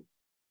too. And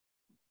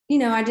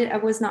I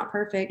was not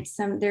perfect.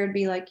 There would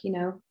be like,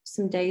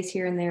 some days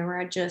here and there where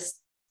I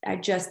just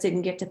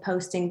didn't get to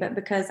posting, but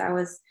because I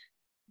was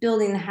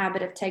building the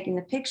habit of taking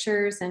the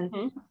pictures and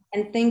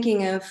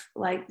thinking of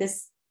like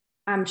this,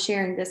 I'm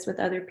sharing this with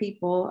other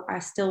people, I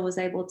still was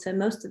able to,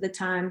 most of the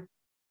time,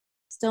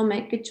 still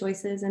make good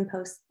choices and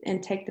post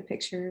and take the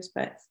pictures.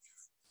 But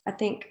I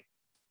think,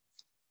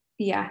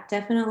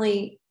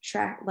 definitely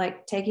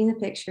taking the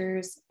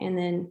pictures and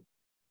then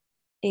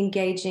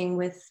engaging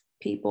with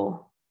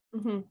people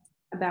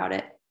about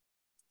it.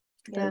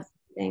 Those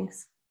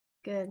things.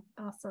 Good.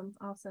 Awesome.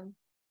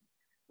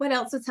 What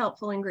else was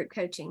helpful in group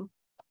coaching?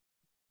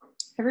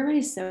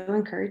 Everybody's so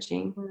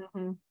encouraging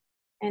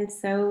and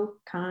so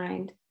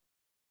kind,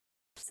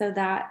 so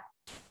that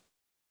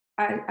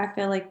I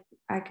feel like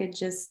I could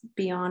just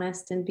be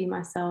honest and be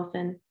myself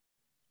and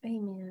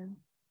Amen.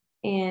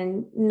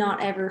 And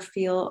not ever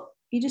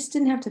you just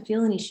didn't have to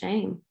feel any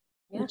shame,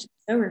 which is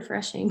so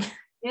refreshing.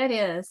 Yeah, it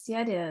is.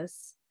 Yeah, it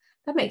is.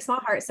 That makes my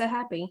heart so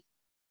happy.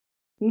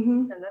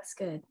 And that's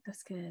good.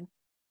 That's good.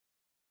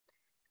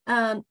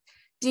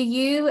 Do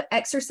you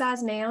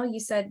exercise now? You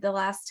said the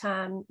last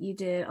time you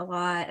did a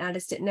lot. I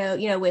just didn't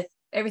know, with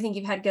everything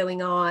you've had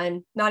going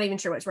on, not even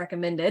sure what's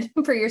recommended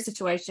for your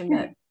situation,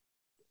 but.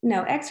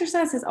 No,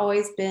 exercise has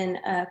always been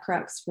a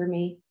crux for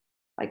me.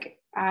 Like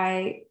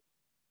I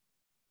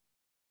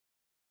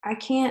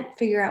can't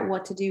figure out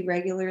what to do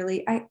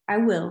regularly. I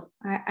will.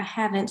 I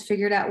haven't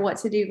figured out what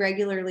to do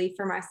regularly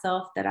for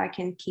myself that I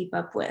can keep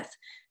up with.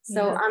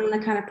 So I'm the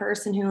kind of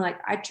person who, like,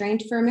 I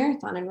trained for a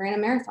marathon and ran a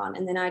marathon,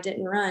 and then I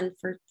didn't run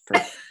for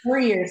 4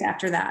 years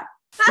after that.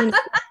 Or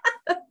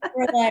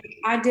like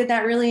I did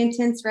that really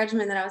intense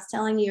regimen that I was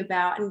telling you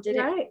about and did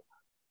it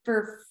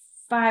for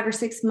 5 or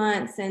 6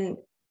 months and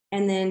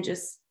then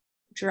just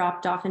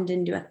dropped off and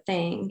didn't do a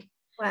thing.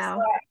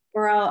 Wow.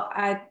 So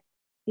I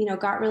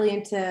got really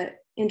into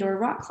indoor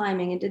rock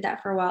climbing and did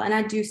that for a while. And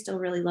I do still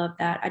really love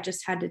that. I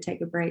just had to take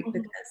a break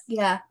because.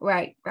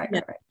 Right.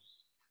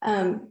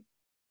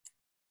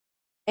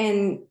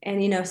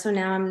 And so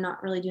now I'm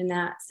not really doing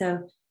that.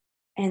 So,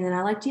 and then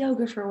I liked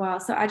yoga for a while.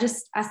 So I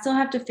still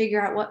have to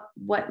figure out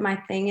what my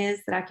thing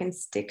is that I can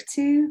stick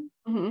to.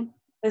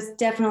 It's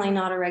definitely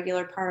not a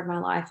regular part of my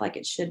life like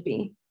it should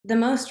be. The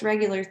most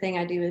regular thing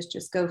I do is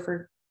just go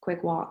for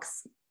quick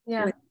walks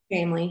with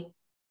family.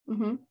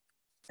 So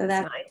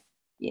that's nice.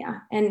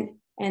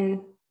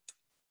 And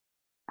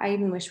I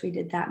even wish we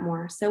did that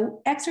more.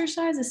 So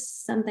exercise is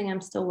something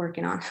I'm still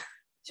working on.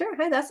 Sure.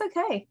 Hey, that's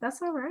okay.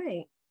 That's all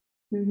right.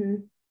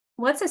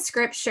 What's a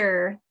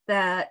scripture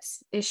that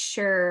is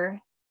sure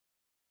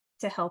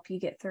to help you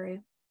get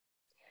through?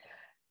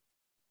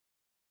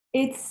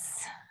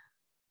 It's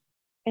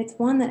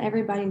one that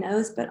everybody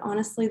knows, but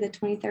honestly, the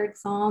 23rd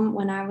Psalm,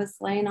 when I was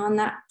laying on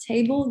that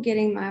table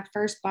getting my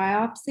first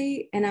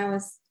biopsy, and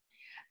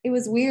it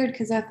was weird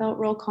because I felt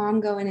real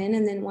calm going in.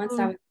 And then once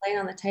I was laying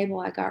on the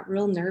table, I got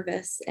real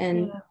nervous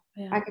and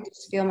I could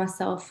just feel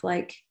myself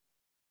like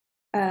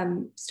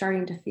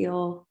starting to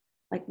feel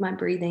like my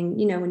breathing,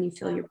 you know, when you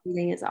feel your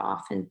breathing is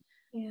off. And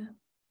yeah.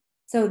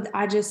 So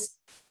I just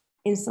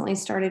instantly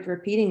started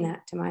repeating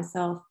that to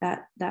myself,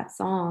 that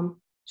psalm,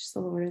 just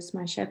the Lord is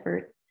my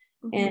shepherd.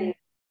 And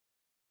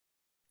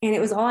it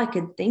was all I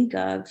could think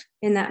of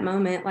in that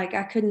moment. Like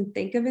I couldn't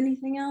think of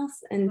anything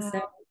else. And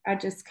so I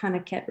just kind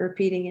of kept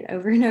repeating it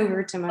over and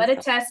over to myself. What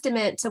a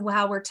testament to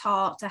how we're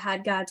taught to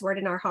hide God's word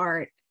in our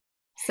heart.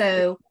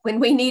 So when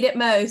we need it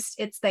most,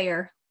 it's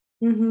there.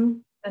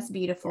 That's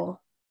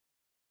beautiful.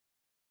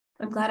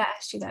 I'm glad I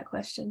asked you that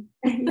question.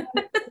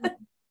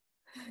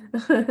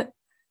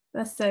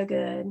 That's so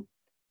good.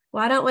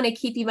 Well, I don't want to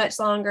keep you much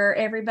longer.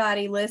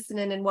 Everybody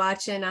listening and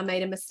watching, I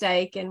made a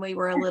mistake and we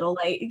were a little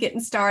late getting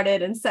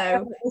started. And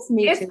so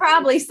it's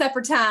probably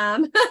supper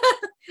time.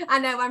 I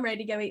know I'm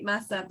ready to go eat my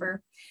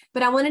supper,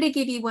 but I wanted to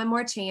give you one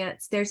more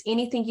chance. There's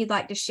anything you'd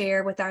like to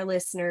share with our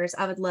listeners,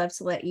 I would love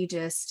to let you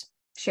just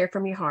share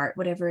from your heart,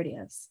 whatever it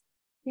is.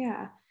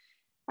 Yeah.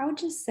 I would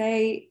just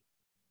say,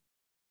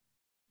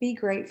 be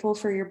grateful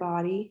for your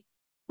body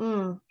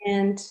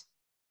and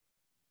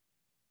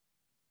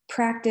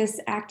practice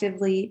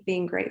actively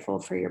being grateful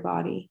for your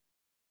body,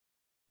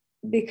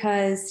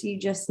 because you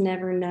just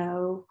never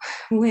know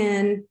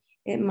when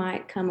it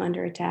might come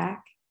under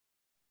attack.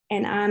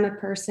 And I'm a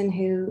person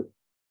who,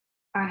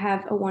 I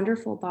have a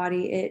wonderful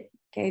body. It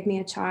gave me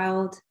a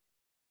child.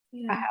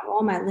 I have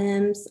all my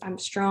limbs. I'm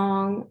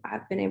strong.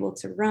 I've been able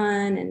to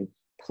run and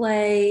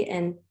play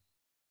and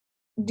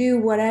do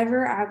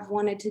whatever I've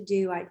wanted to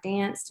do. I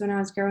danced when I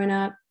was growing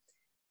up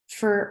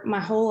for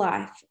my whole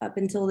life up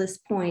until this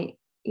point.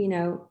 You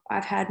know,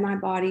 I've had my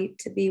body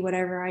to be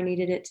whatever I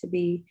needed it to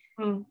be.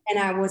 And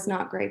I was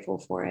not grateful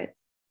for it.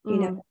 You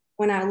know,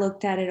 when I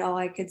looked at it, all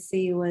I could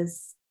see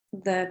was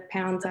the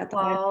pounds I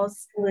thought I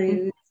was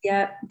lose.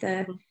 Yep.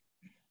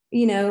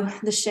 You know,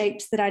 the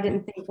shapes that I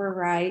didn't think were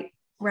right.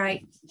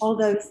 Right. All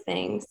those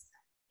things.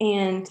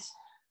 And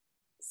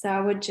so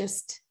I would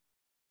just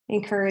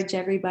encourage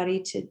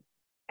everybody to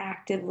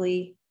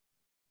actively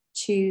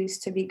choose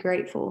to be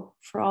grateful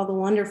for all the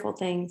wonderful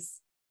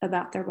things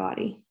about their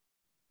body.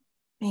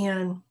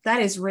 Man,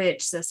 that is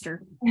rich,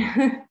 sister.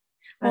 Well,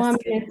 I mean,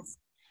 it's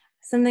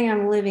something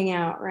I'm living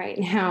out right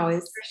now.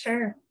 Is for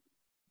sure.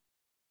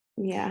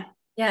 Yeah.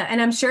 Yeah.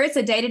 And I'm sure it's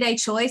a day-to-day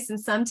choice, and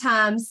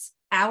sometimes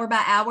hour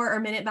by hour or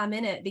minute by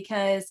minute,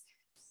 because,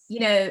 you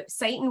know,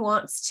 Satan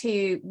wants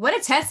to, what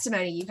a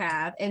testimony you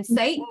have. And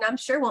Satan, I'm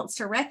sure, wants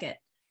to wreck it.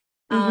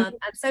 I'm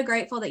so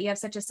grateful that you have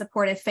such a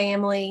supportive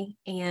family,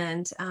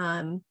 and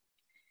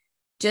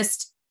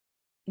just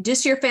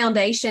your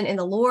foundation in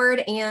the Lord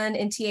and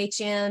in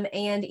THM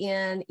and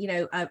in, you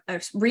know,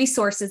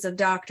 resources of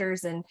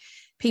doctors and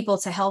people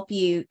to help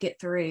you get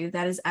through.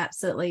 That is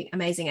absolutely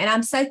amazing. And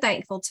I'm so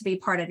thankful to be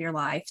part of your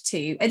life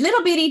too. A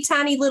little bitty,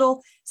 tiny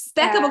little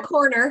speck of a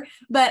corner,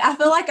 but I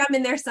feel like I'm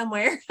in there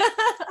somewhere.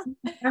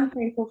 I'm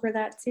thankful for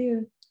that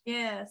too.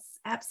 Yes,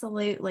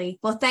 absolutely.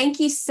 Well, thank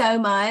you so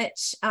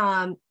much.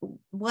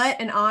 What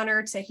an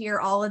honor to hear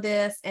all of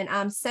this. And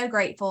I'm so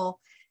grateful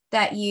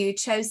that you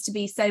chose to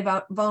be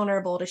so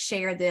vulnerable to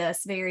share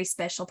this very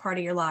special part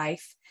of your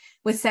life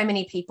with so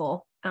many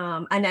people.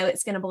 I know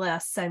it's going to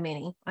bless so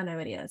many. I know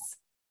it is.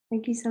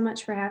 Thank you so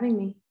much for having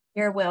me.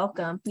 You're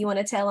welcome. You want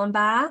to tell them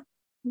bye?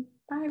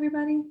 Bye,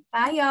 everybody.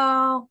 Bye,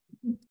 y'all.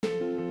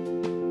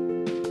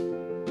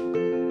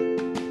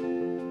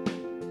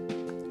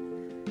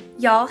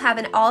 Y'all have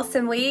an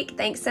awesome week.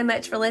 Thanks so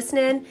much for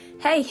listening.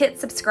 Hey, hit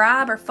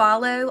subscribe or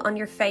follow on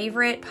your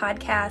favorite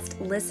podcast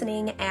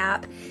listening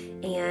app.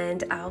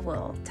 And I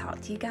will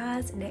talk to you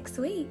guys next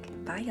week.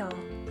 Bye,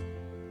 y'all.